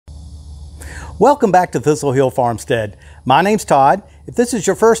Welcome back to Thistle Hill Farmstead. My name's Todd. If this is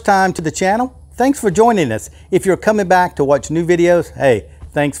your first time to the channel, thanks for joining us. If you're coming back to watch new videos, hey,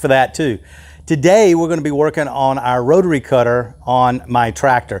 thanks for that too. Today we're going to be working on our rotary cutter on my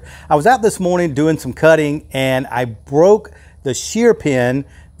tractor. I was out this morning doing some cutting and I broke the shear pin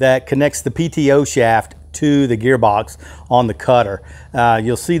that connects the PTO shaft to the gearbox on the cutter.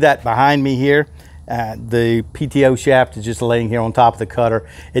 You'll see that behind me here. The PTO shaft is just laying here on top of the cutter.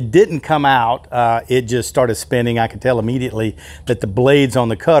 It didn't come out, it just started spinning. I could tell immediately that the blades on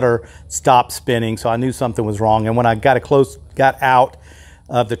the cutter stopped spinning, so I knew something was wrong. And when I got out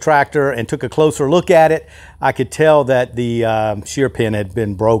of the tractor and took a closer look at it, I could tell that the shear pin had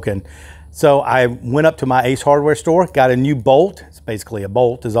been broken. So I went up to my Ace Hardware store, got a new bolt. It's basically a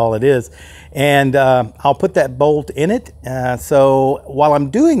bolt is all it is. And I'll put that bolt in it. So while I'm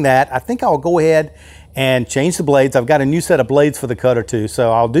doing that, I think I'll go ahead and change the blades. I've got a new set of blades for the cutter too.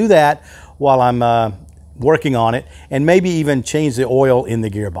 So I'll do that while I'm working on it, and maybe even change the oil in the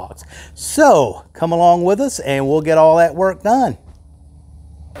gearbox. So come along with us and we'll get all that work done.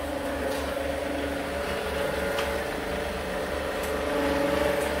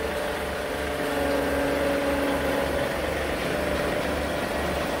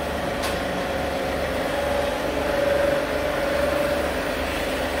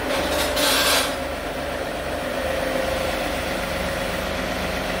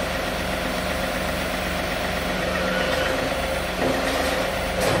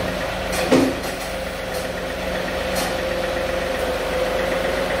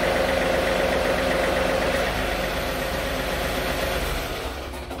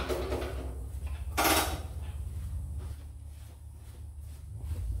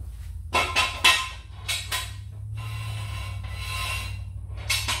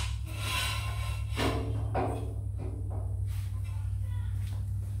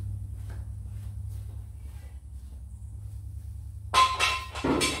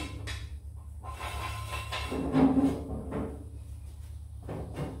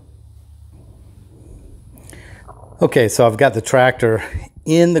 Okay, so I've got the tractor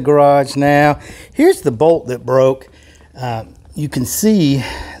in the garage now. Here's the bolt that broke. You can see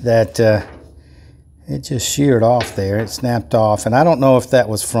that it just sheared off there. It snapped off, and I don't know if that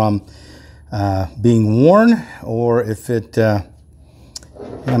was from being worn or if it,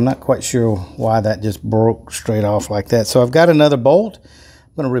 I'm not quite sure why that just broke straight off like that. So I've got another bolt.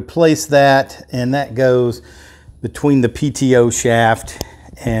 I'm going to replace that, and that goes between the PTO shaft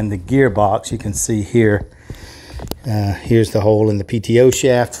and the gearbox. You can see here. Here's the hole in the PTO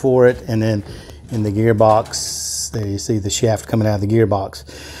shaft for it, and then in the gearbox, there you see the shaft coming out of the gearbox.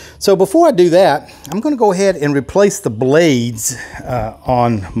 So before I do that, I'm going to go ahead and replace the blades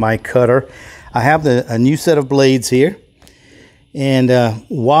on my cutter. I have a new set of blades here, and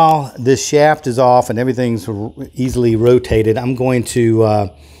while this shaft is off and everything's easily rotated, I'm going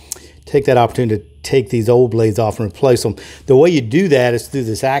to take that opportunity to take these old blades off and replace them. The way you do that is through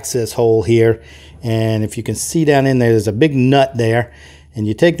this access hole here. And if you can see down in there, there's a big nut there, and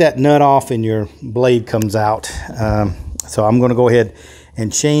you take that nut off and your blade comes out. So I'm going to go ahead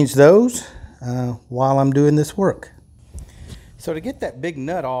and change those while I'm doing this work. So to get that big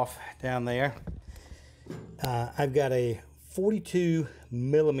nut off down there, I've got a 42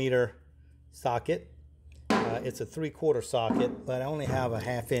 millimeter socket. It's a 3/4 socket, but I only have a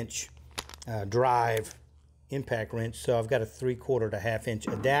 1/2 inch drive impact wrench, so I've got a 3/4 to 1/2 inch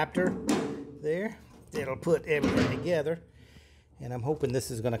adapter there. It'll put everything together, and I'm hoping this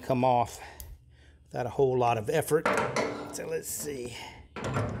is going to come off without a whole lot of effort. So let's see.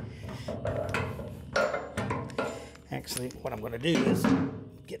 Actually, what I'm going to do is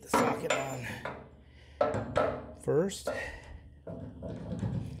get the socket on first.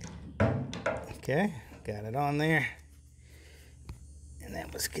 Okay, got it on there, and then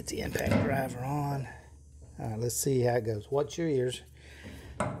let's get the impact driver on. All right, let's see how it goes. Watch your ears.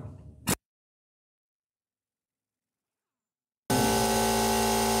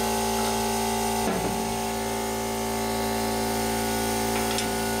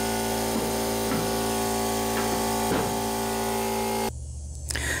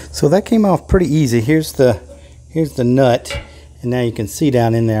 So that came off pretty easy. Here's the nut, and now you can see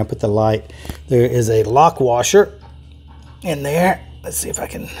down in there, I put the light, there is a lock washer in there. Let's see if I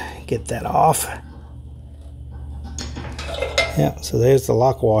can get that off. Yeah, so there's the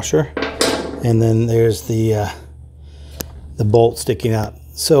lock washer, and then there's the bolt sticking out.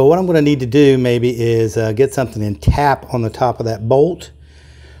 So what I'm going to need to do maybe is get something and tap on the top of that bolt,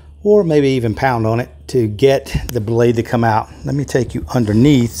 or maybe even pound on it to get the blade to come out. Let me take you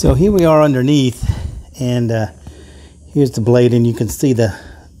underneath. So here we are underneath, and here's the blade, and you can see the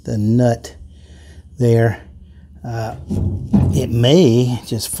nut there, it may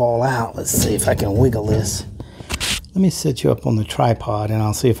just fall out. Let's see if I can wiggle this. Let me set you up on the tripod and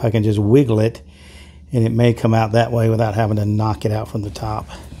I'll see if I can just wiggle it, and it may come out that way without having to knock it out from the top.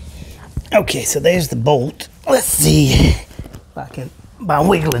 Okay, so there's the bolt. Let's see if I can, by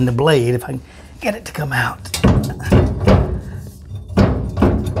wiggling the blade, if I can get it to come out.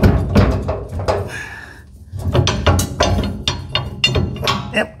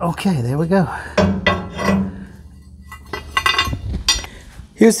 Yep, okay, there we go.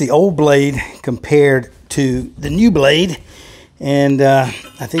 Here's the old blade compared to the new blade, and I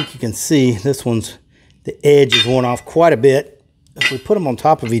think you can see this one's, the edge is worn off quite a bit. If we put them on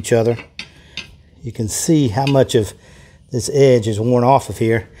top of each other, you can see how much of this edge is worn off of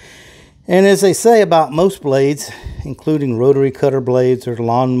here. And as they say about most blades, including rotary cutter blades or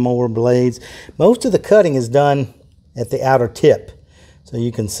lawnmower blades, most of the cutting is done at the outer tip. So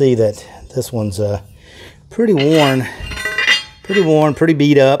you can see that this one's pretty worn, pretty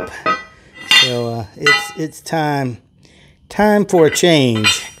beat up. So it's time for a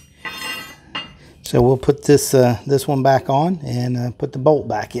change. So we'll put this one back on and put the bolt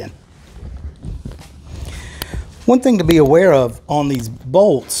back in. One thing to be aware of on these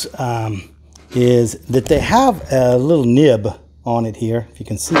bolts is that they have a little nib on it here, if you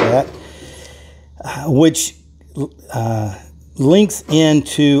can see that, which links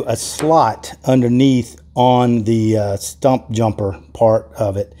into a slot underneath on the stump jumper part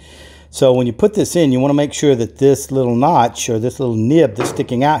of it. So when you put this in, you want to make sure that this little notch or this little nib that's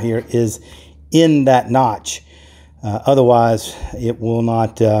sticking out here is in that notch. Otherwise, it will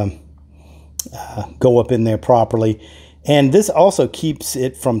not go up in there properly. And this also keeps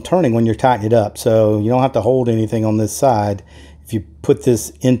it from turning when you're tightening it up. So you don't have to hold anything on this side. If you put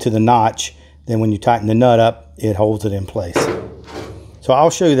this into the notch, then when you tighten the nut up, it holds it in place. So I'll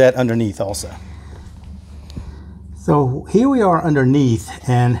show you that underneath also. So here we are underneath,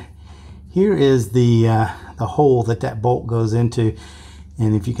 and here is the hole that bolt goes into.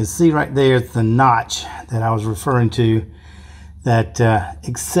 And if you can see right there, it's the notch that I was referring to that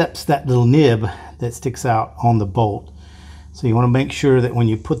accepts that little nib that sticks out on the bolt. So you want to make sure that when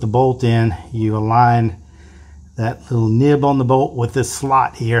you put the bolt in, you align that little nib on the bolt with this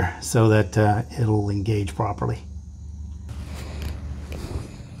slot here so that it'll engage properly.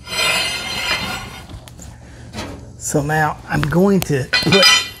 So now I'm going to put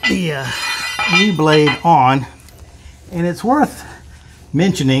the new blade on, and it's worth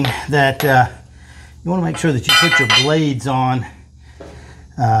mentioning that you want to make sure that you put your blades on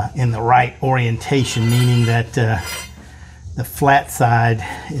in the right orientation, meaning that the flat side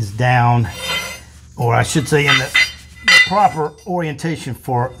is down, or I should say in the proper orientation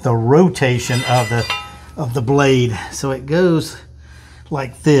for the rotation of the blade. So it goes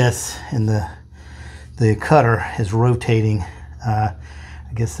like this, and the cutter is rotating. I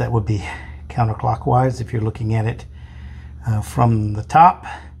guess that would be counterclockwise if you're looking at it from the top.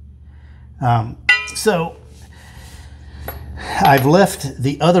 So I've left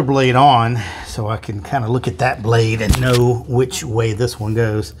the other blade on so I can kind of look at that blade and know which way this one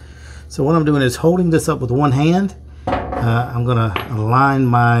goes. So what I'm doing is holding this up with one hand. I'm going to align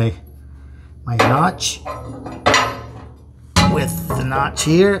my notch with the notch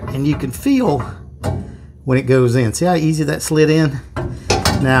here, and you can feel when it goes in. See how easy that slid in?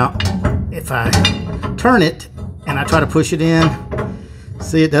 Now if I turn it and I try to push it in,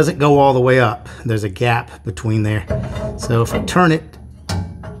 see, it doesn't go all the way up. There's a gap between there. So if I turn it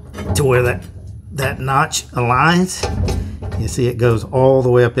to where that notch aligns, you see it goes all the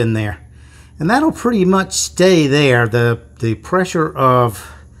way up in there. And that'll pretty much stay there. The pressure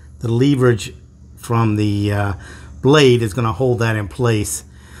of the leverage from the blade is going to hold that in place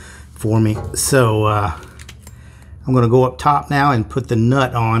for me. So I'm going to go up top now and put the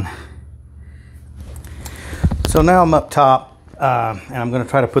nut on. So now I'm up top, and I'm going to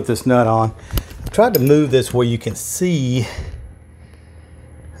try to put this nut on. I've tried to move this where you can see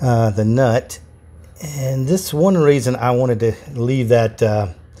the nut, and this is one reason I wanted to leave that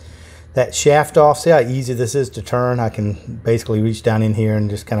that shaft off. See how easy this is to turn? I can basically reach down in here and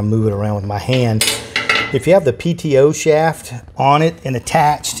just kind of move it around with my hand. If you have the PTO shaft on it and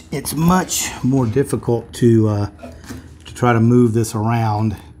attached, it's much more difficult to try to move this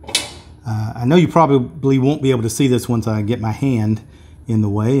around. I know you probably won't be able to see this once I get my hand in the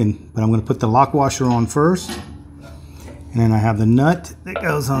way, but I'm going to put the lock washer on first, and then I have the nut that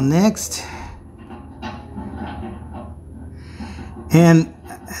goes on next. And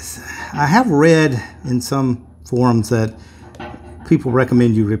I have read in some forums that people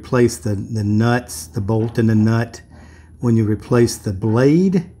recommend you replace the nuts, the bolt and the nut, when you replace the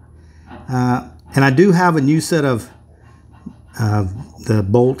blade. And I do have a new set of the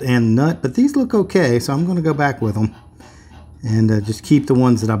bolt and nut, but these look okay, so I'm going to go back with them and just keep the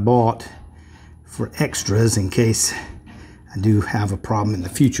ones that I bought for extras in case I do have a problem in the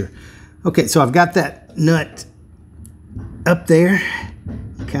future. Okay, so I've got that nut up there,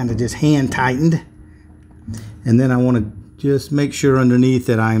 kind of just hand tightened, and then I want to just make sure underneath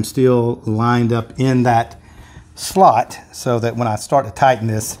that I am still lined up in that slot so that when I start to tighten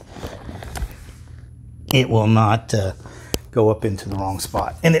this, it will not go up into the wrong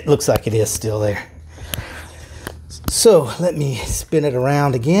spot. And it looks like it is still there. So let me spin it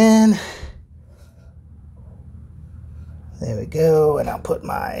around again. There we go, and I'll put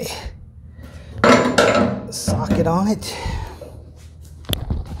my socket on it.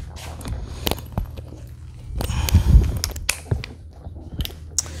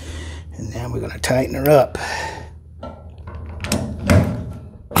 And now we're going to tighten her up.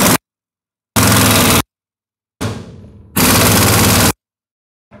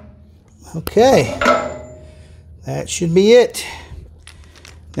 Okay, that should be it.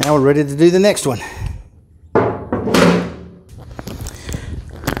 Now we're ready to do the next one.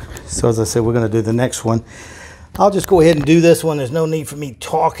 So as I said, we're going to do the next one. I'll just go ahead and do this one. There's no need for me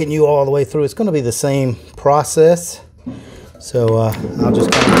talking you all the way through. It's going to be the same process. So I'll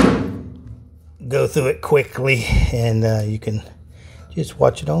just kind of go through it quickly, and you can just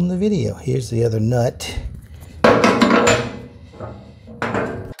watch it on the video. Here's the other nut.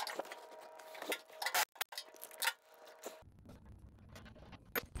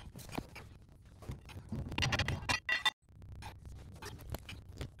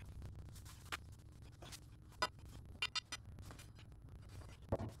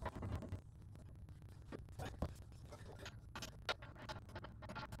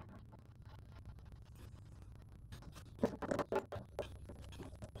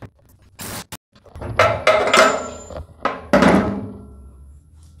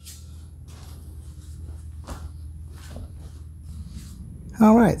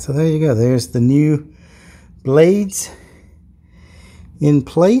 All right, so there you go. There's the new blades in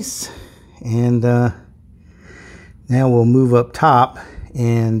place, and now we'll move up top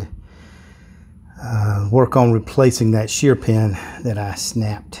and work on replacing that shear pin that I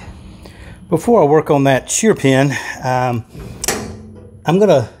snapped. Before I work on that shear pin, I'm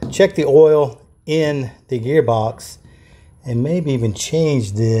gonna check the oil in the gearbox and maybe even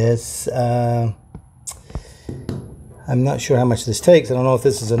change this. I'm not sure how much this takes. I don't know if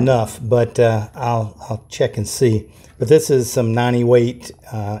this is enough, but I'll check and see. But this is some 90 weight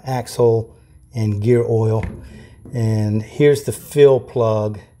axle and gear oil. And here's the fill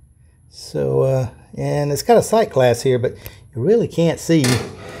plug. So, and it's got a sight glass here, but you really can't see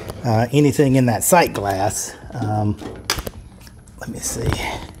anything in that sight glass. Let me see.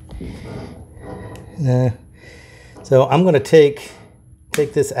 So I'm going to take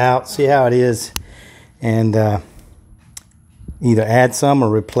this out, see how it is, and either add some or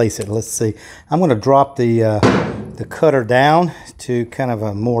replace it. Let's see. I'm going to drop the cutter down to kind of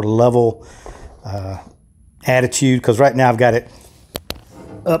a more level attitude, because right now I've got it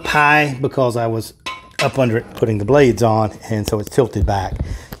up high because I was up under it putting the blades on, and so it's tilted back.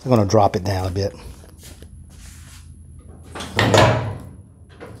 So I'm going to drop it down a bit.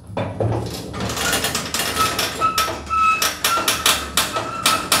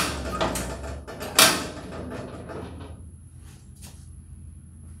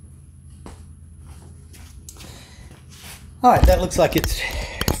 All right, that looks like it's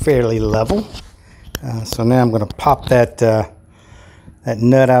fairly level. So now I'm going to pop that that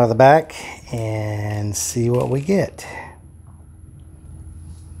nut out of the back and see what we get.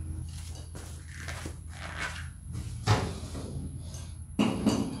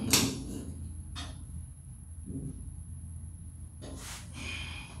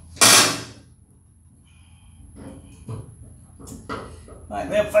 All right,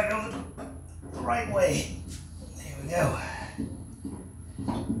 well, if I go the right way, there we go.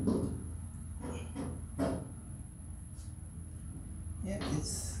 Yep,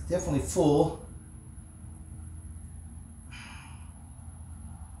 it's definitely full.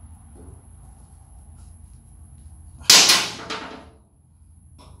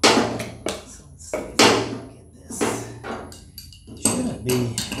 So let's see if I can get this. It shouldn't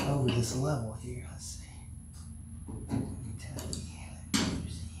be over this level here. Let's see. Let me tell you.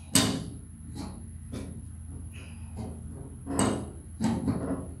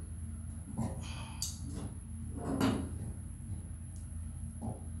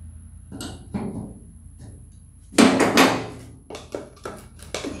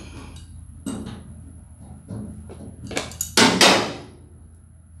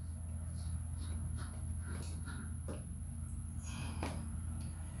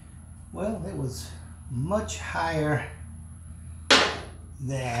 Well, it was much higher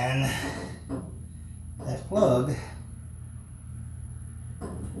than that plug.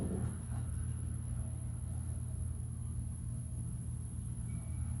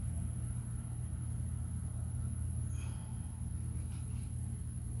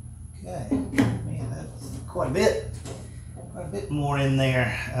 Okay, man, that's quite a bit more in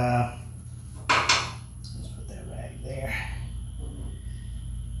there. Let's put that rag there.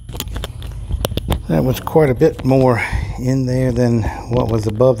 That was quite a bit more in there than what was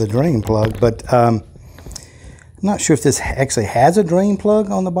above the drain plug, but I'm not sure if this actually has a drain plug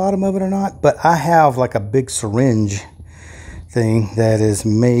on the bottom of it or not, but I have like a big syringe thing that is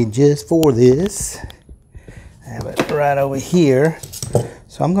made just for this. I have it right over here.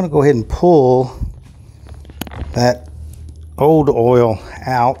 So I'm going to go ahead and pull that old oil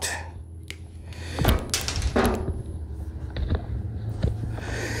out.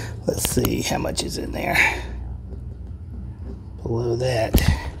 Let's see how much is in there below that.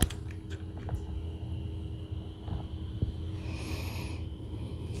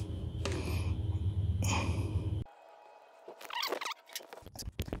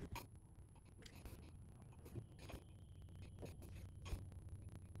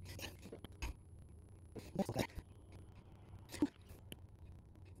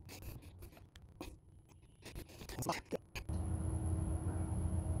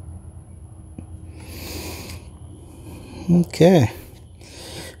 Okay,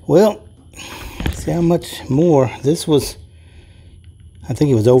 well, see how much more. This was, I think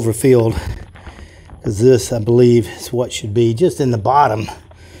it was overfilled, because this, I believe, is what should be just in the bottom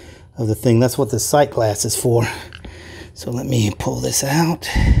of the thing. That's what the sight glass is for. So let me pull this out.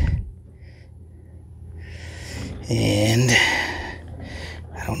 And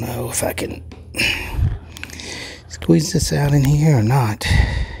I don't know if I can squeeze this out in here or not.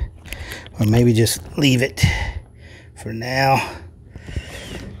 Or maybe just leave it for now.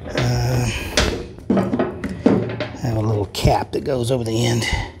 I have a little cap that goes over the end.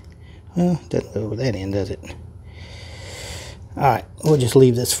 Well, it doesn't go over that end, does it? Alright, we'll just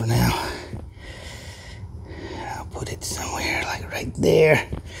leave this for now. I'll put it somewhere like right there.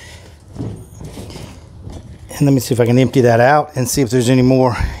 And let me see if I can empty that out and see if there's any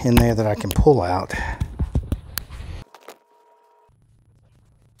more in there that I can pull out.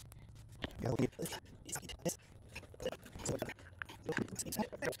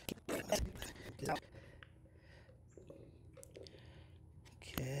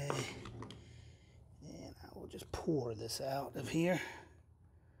 Okay, and I will just pour this out of here.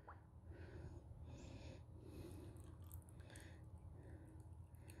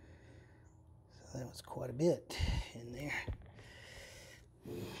 So that was quite a bit in there.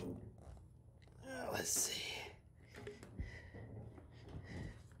 Let's see.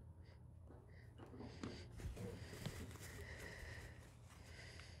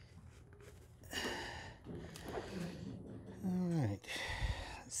 Alright,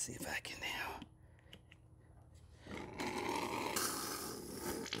 let's see if I can now.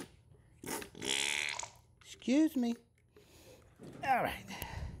 Excuse me. Alright,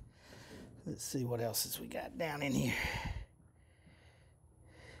 let's see what else we got down in here.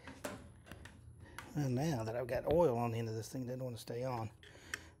 Well, now that I've got oil on the end of this thing, it doesn't want to stay on.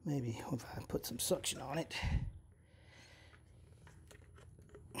 Maybe if I put some suction on it.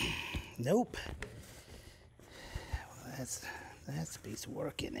 Nope. Well, that's a piece of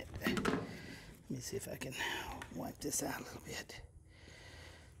work, isn't it? Let me see if I can wipe this out a little bit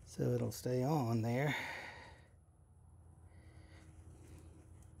so it'll stay on there.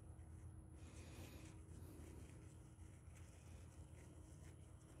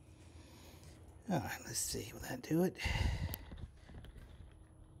 All right, let's see. Will that do it?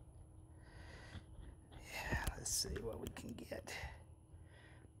 Yeah, let's see what we can get.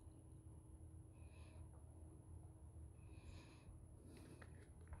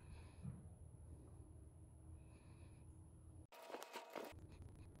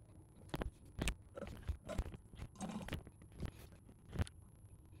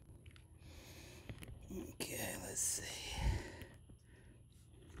 Okay, let's see.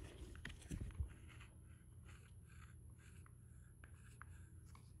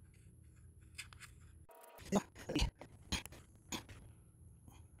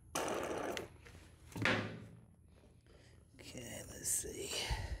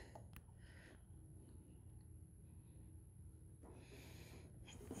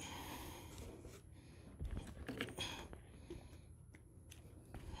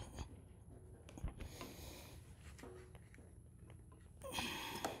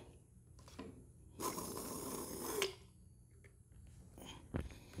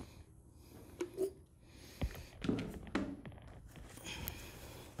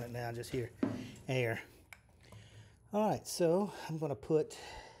 right now. I just hear air. All right, so I'm going to put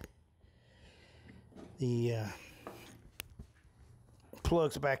the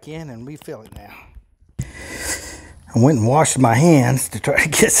plugs back in and refill it now. I went and washed my hands to try to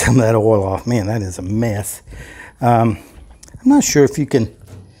get some of that oil off. Man, that is a mess. I'm not sure if you can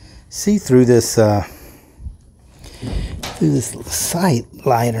see through this sight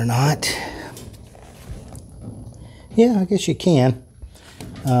light or not. Yeah, I guess you can.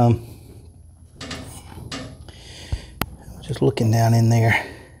 Just looking down in there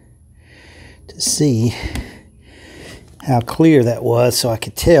to see how clear that was, so I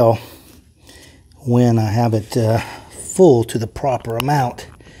could tell when I have it full to the proper amount.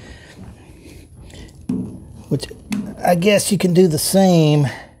 Which I guess you can do the same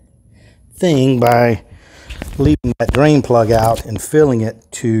thing by leaving that drain plug out and filling it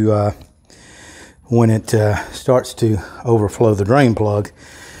to when it starts to overflow the drain plug,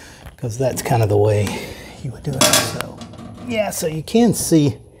 because that's kind of the way you would do it. So yeah, so you can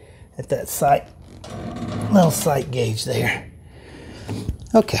see at that little sight gauge there.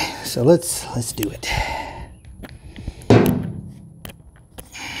 Okay, so let's do it. I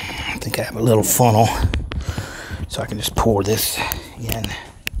think I have a little funnel, so I can just pour this in.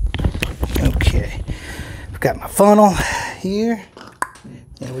 Okay, I've got my funnel here.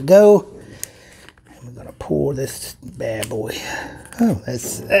 There we go. And we're gonna pour this bad boy. Oh,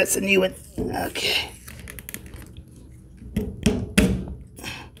 that's a new one. Okay.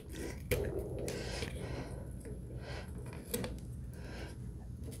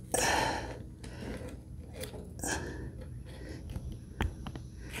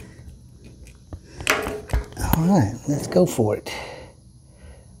 All right, let's go for it.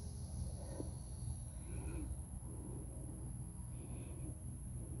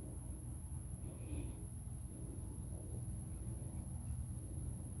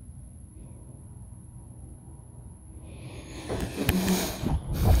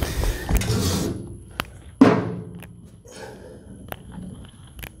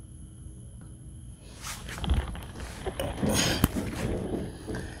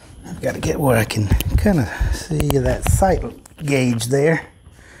 I've got to get where I can kind of see that sight gauge there.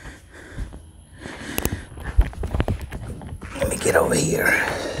 Let me get over here.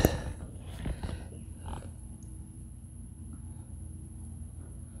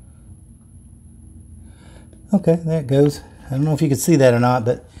 Okay, there it goes. I don't know if you can see that or not,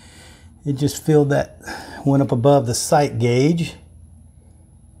 but it just filled that, went up above the sight gauge.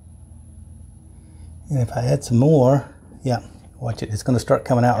 And if I add some more, yeah, watch it, it's going to start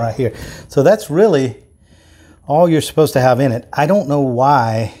coming out right here. So that's really all you're supposed to have in it. I don't know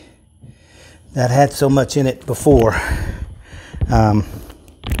why that had so much in it before.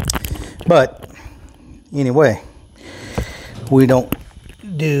 But anyway, we don't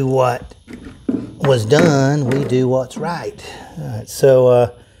do what was done, we do what's right. All right,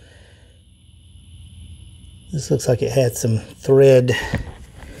 so this looks like it had some thread,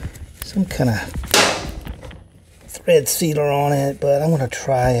 some kind of thread sealer on it, but I'm going to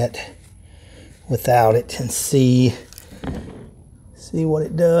try it without it and see what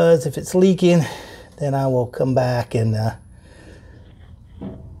it does. If it's leaking, then I will come back and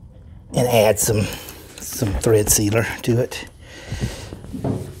add some thread sealer to it.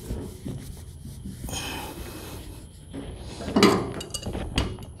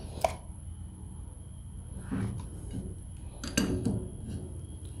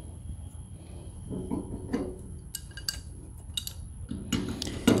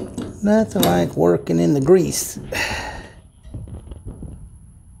 Nothing like working in the grease.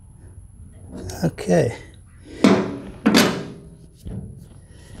 Okay.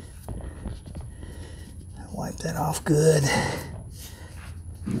 Wipe that off good.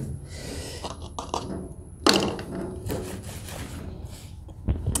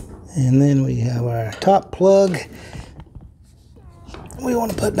 And then we have our top plug we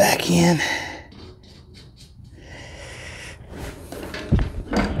want to put back in.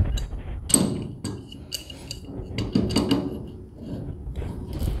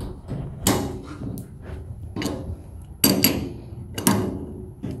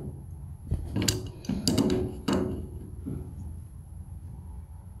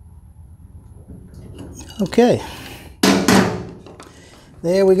 Okay,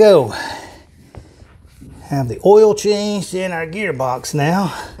 there we go. Have the oil changed in our gearbox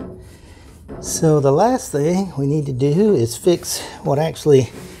now. So the last thing we need to do is fix what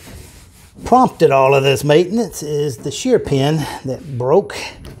actually prompted all of this maintenance, is the shear pin that broke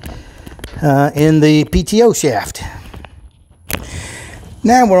in the PTO shaft.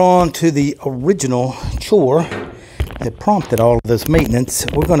 Now we're on to the original chore, that prompted all of this maintenance.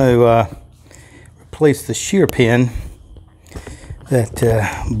 We're going to replace the shear pin that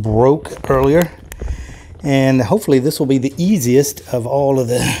broke earlier, and hopefully this will be the easiest of all of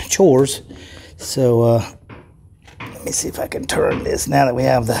the chores. So let me see if I can turn this now that we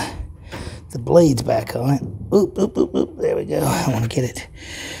have the blades back on it. Oop, oop, oop, oop. There we go. I want to get it.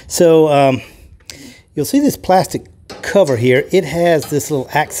 So you'll see this plastic cover here. It has this little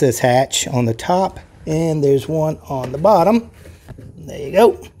access hatch on the top, and there's one on the bottom. There you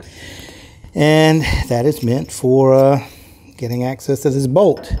go. And that is meant for getting access to this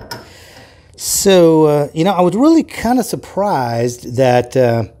bolt. So, you know, I was really kind of surprised that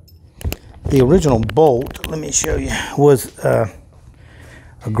the original bolt, let me show you, was a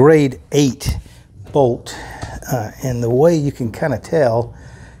grade 8 bolt. And the way you can kind of tell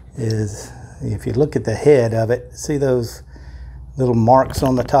is if you look at the head of it, see those little marks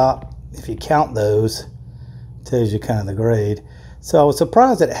on the top? If you count those, it tells you kind of the grade. So I was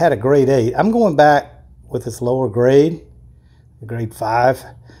surprised that it had a grade 8. I'm going back with this lower grade, grade 5,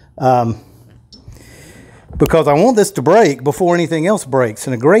 because I want this to break before anything else breaks.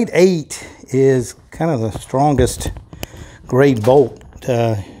 And a grade 8 is kind of the strongest grade bolt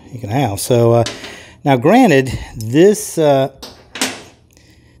you can have. So now granted, this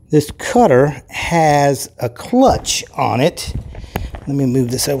this cutter has a clutch on it. Let me move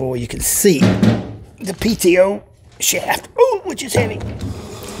this over where you can see the PTO shaft, which is heavy.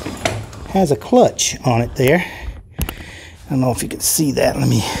 Has a clutch on it there. I don't know if you can see that. Let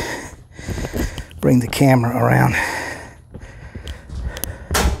me bring the camera around.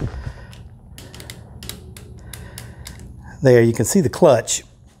 There, you can see the clutch.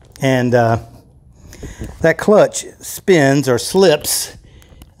 And that clutch spins or slips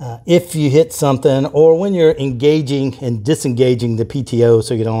if you hit something, or when you're engaging and disengaging the PTO,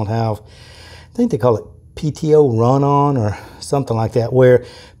 so you don't have, I think they call it PTO run-on or something like that, where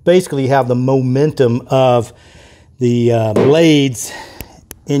basically you have the momentum of the blades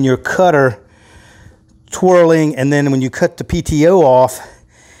in your cutter twirling, and then when you cut the PTO off,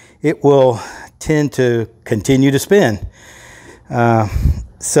 it will tend to continue to spin.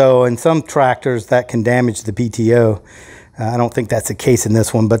 So in some tractors that can damage the PTO. I don't think that's the case in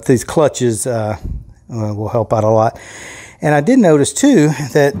this one, but these clutches will help out a lot. And I did notice too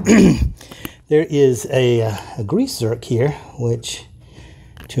that there is a grease zerk here, which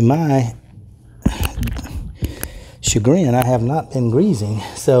to my chagrin, I have not been greasing.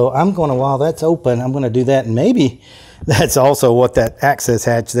 So I'm going to, while that's open, I'm going to do that. And maybe that's also what that access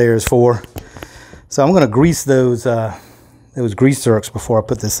hatch there is for. So I'm going to grease those grease zerks before I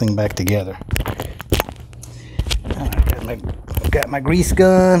put this thing back together. Got my grease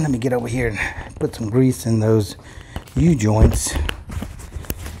gun. Let me get over here and put some grease in those U-joints.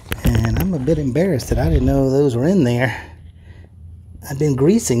 And I'm a bit embarrassed that I didn't know those were in there. I've been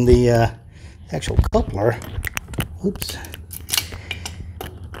greasing the actual coupler. Oops.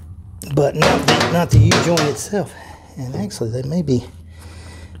 But not the U-joint itself. And actually they may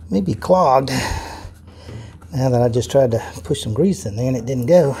be clogged. Now that I just tried to push some grease in there and it didn't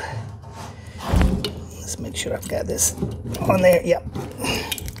go. Let's make sure I've got this on there. Yep.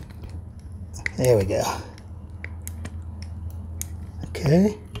 There we go.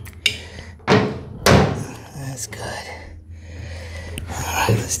 Okay. That's good. All right,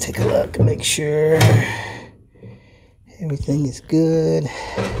 let's take a look and make sure everything is good.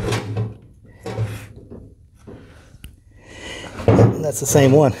 That's the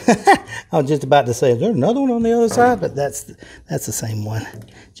same one. I was just about to say, is there another one on the other side? But that's the same one.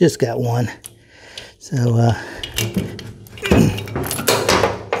 Just got one. So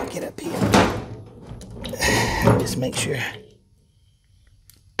get up here. Just make sure.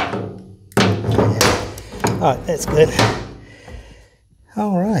 All right, that's good.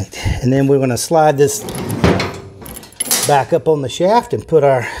 All right, and then we're going to slide this back up on the shaft and put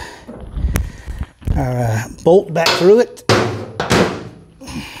our bolt back through it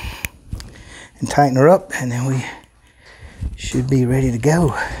and tighten her up, and then we should be ready to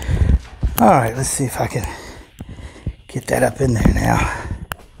go. All right, let's see if I can get that up in there now.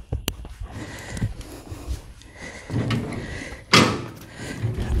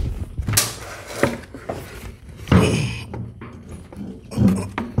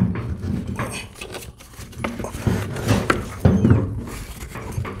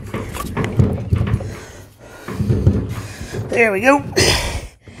 There we go.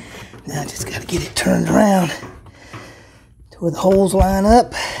 Now I just got to get it turned around to where the holes line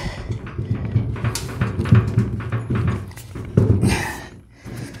up.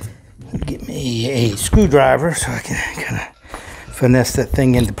 Get me a screwdriver so I can kind of finesse that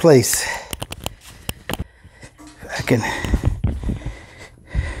thing into place. If I can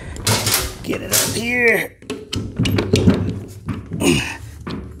get it up here.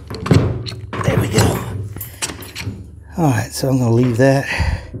 There we go. All right, so I'm going to leave that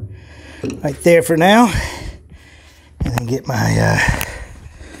right there for now, and then get my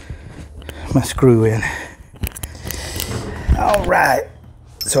my screw in. All right,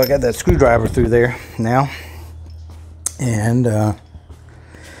 so I got that screwdriver through there now, and let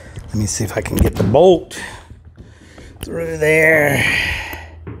me see if I can get the bolt through there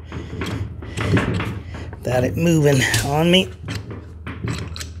without it moving on me.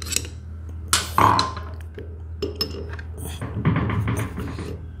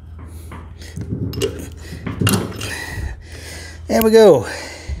 There we go.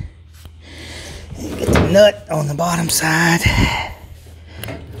 And get the nut on the bottom side.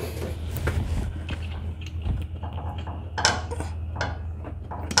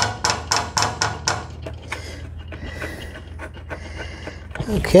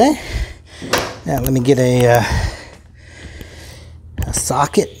 Okay. Now let me get a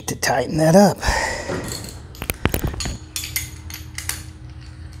socket to tighten that up.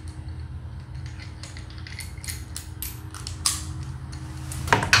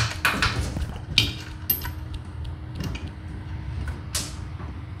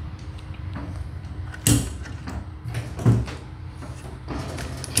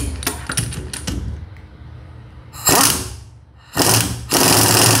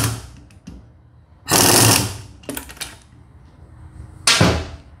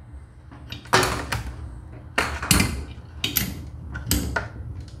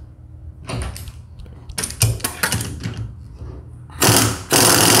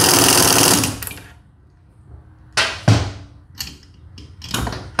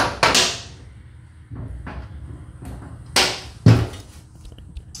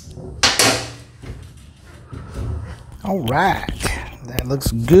 All right, that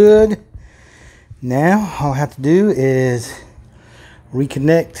looks good. Now all I have to do is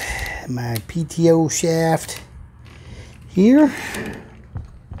reconnect my PTO shaft here.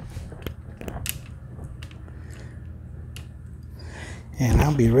 And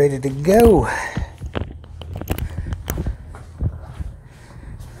I'll be ready to go.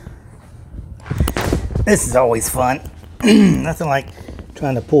 This is always fun. Nothing like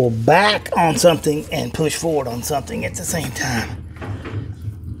trying to pull back on something and push forward on something at the same time.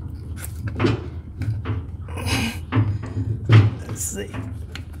 Let's see.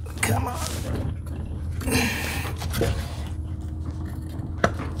 Come on.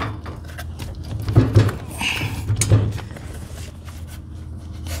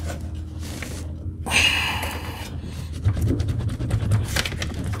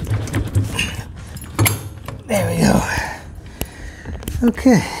 There we go.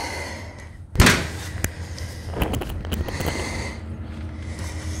 Okay.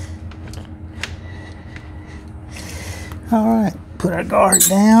 All right, put our guard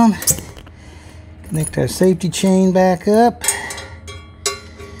down. Connect our safety chain back up.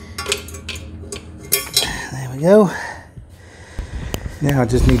 There we go. Now I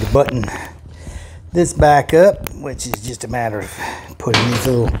just need to button this back up, which is just a matter of putting these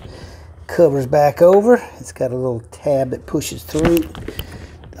little covers back over. It's got a little tab that pushes through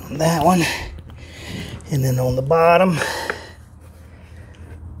on that one, and then on the bottom.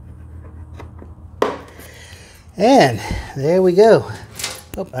 And there we go.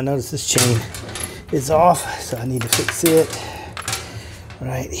 Oh, I noticed this chain is off, so I need to fix it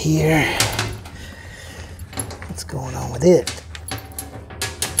right here. What's going on with it?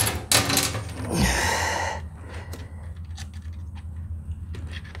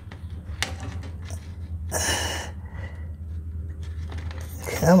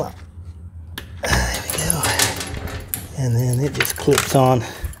 Come on. There we go. And then it just clips on.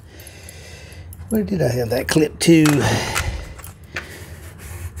 Where did I have that clip to?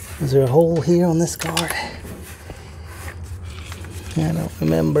 Was there a hole here on this guard? I don't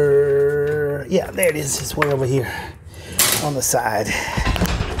remember. Yeah, there it is. It's way over here on the side.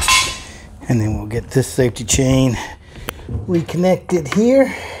 And then we'll get this safety chain reconnected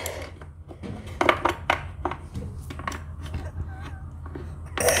here.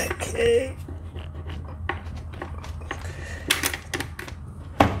 Okay.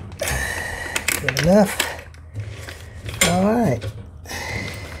 Good enough. All right.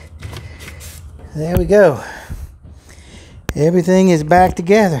 There we go. Everything is back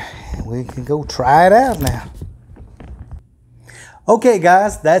together. We can go try it out now. Okay,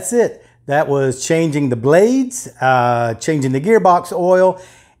 guys, that's it. That was changing the blades, changing the gearbox oil,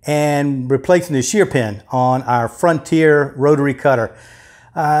 and replacing the shear pin on our Frontier rotary cutter.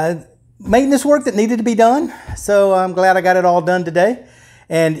 maintenance work that needed to be done. So I'm glad I got it all done today.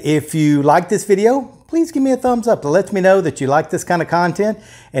 And if you like this video, please give me a thumbs up. It lets me know that you like this kind of content.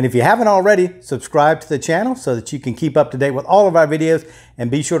 And if you haven't already, subscribe to the channel so that you can keep up to date with all of our videos,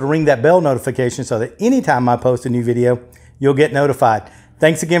 and be sure to ring that bell notification so that anytime I post a new video, you'll get notified.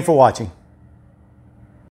 Thanks again for watching.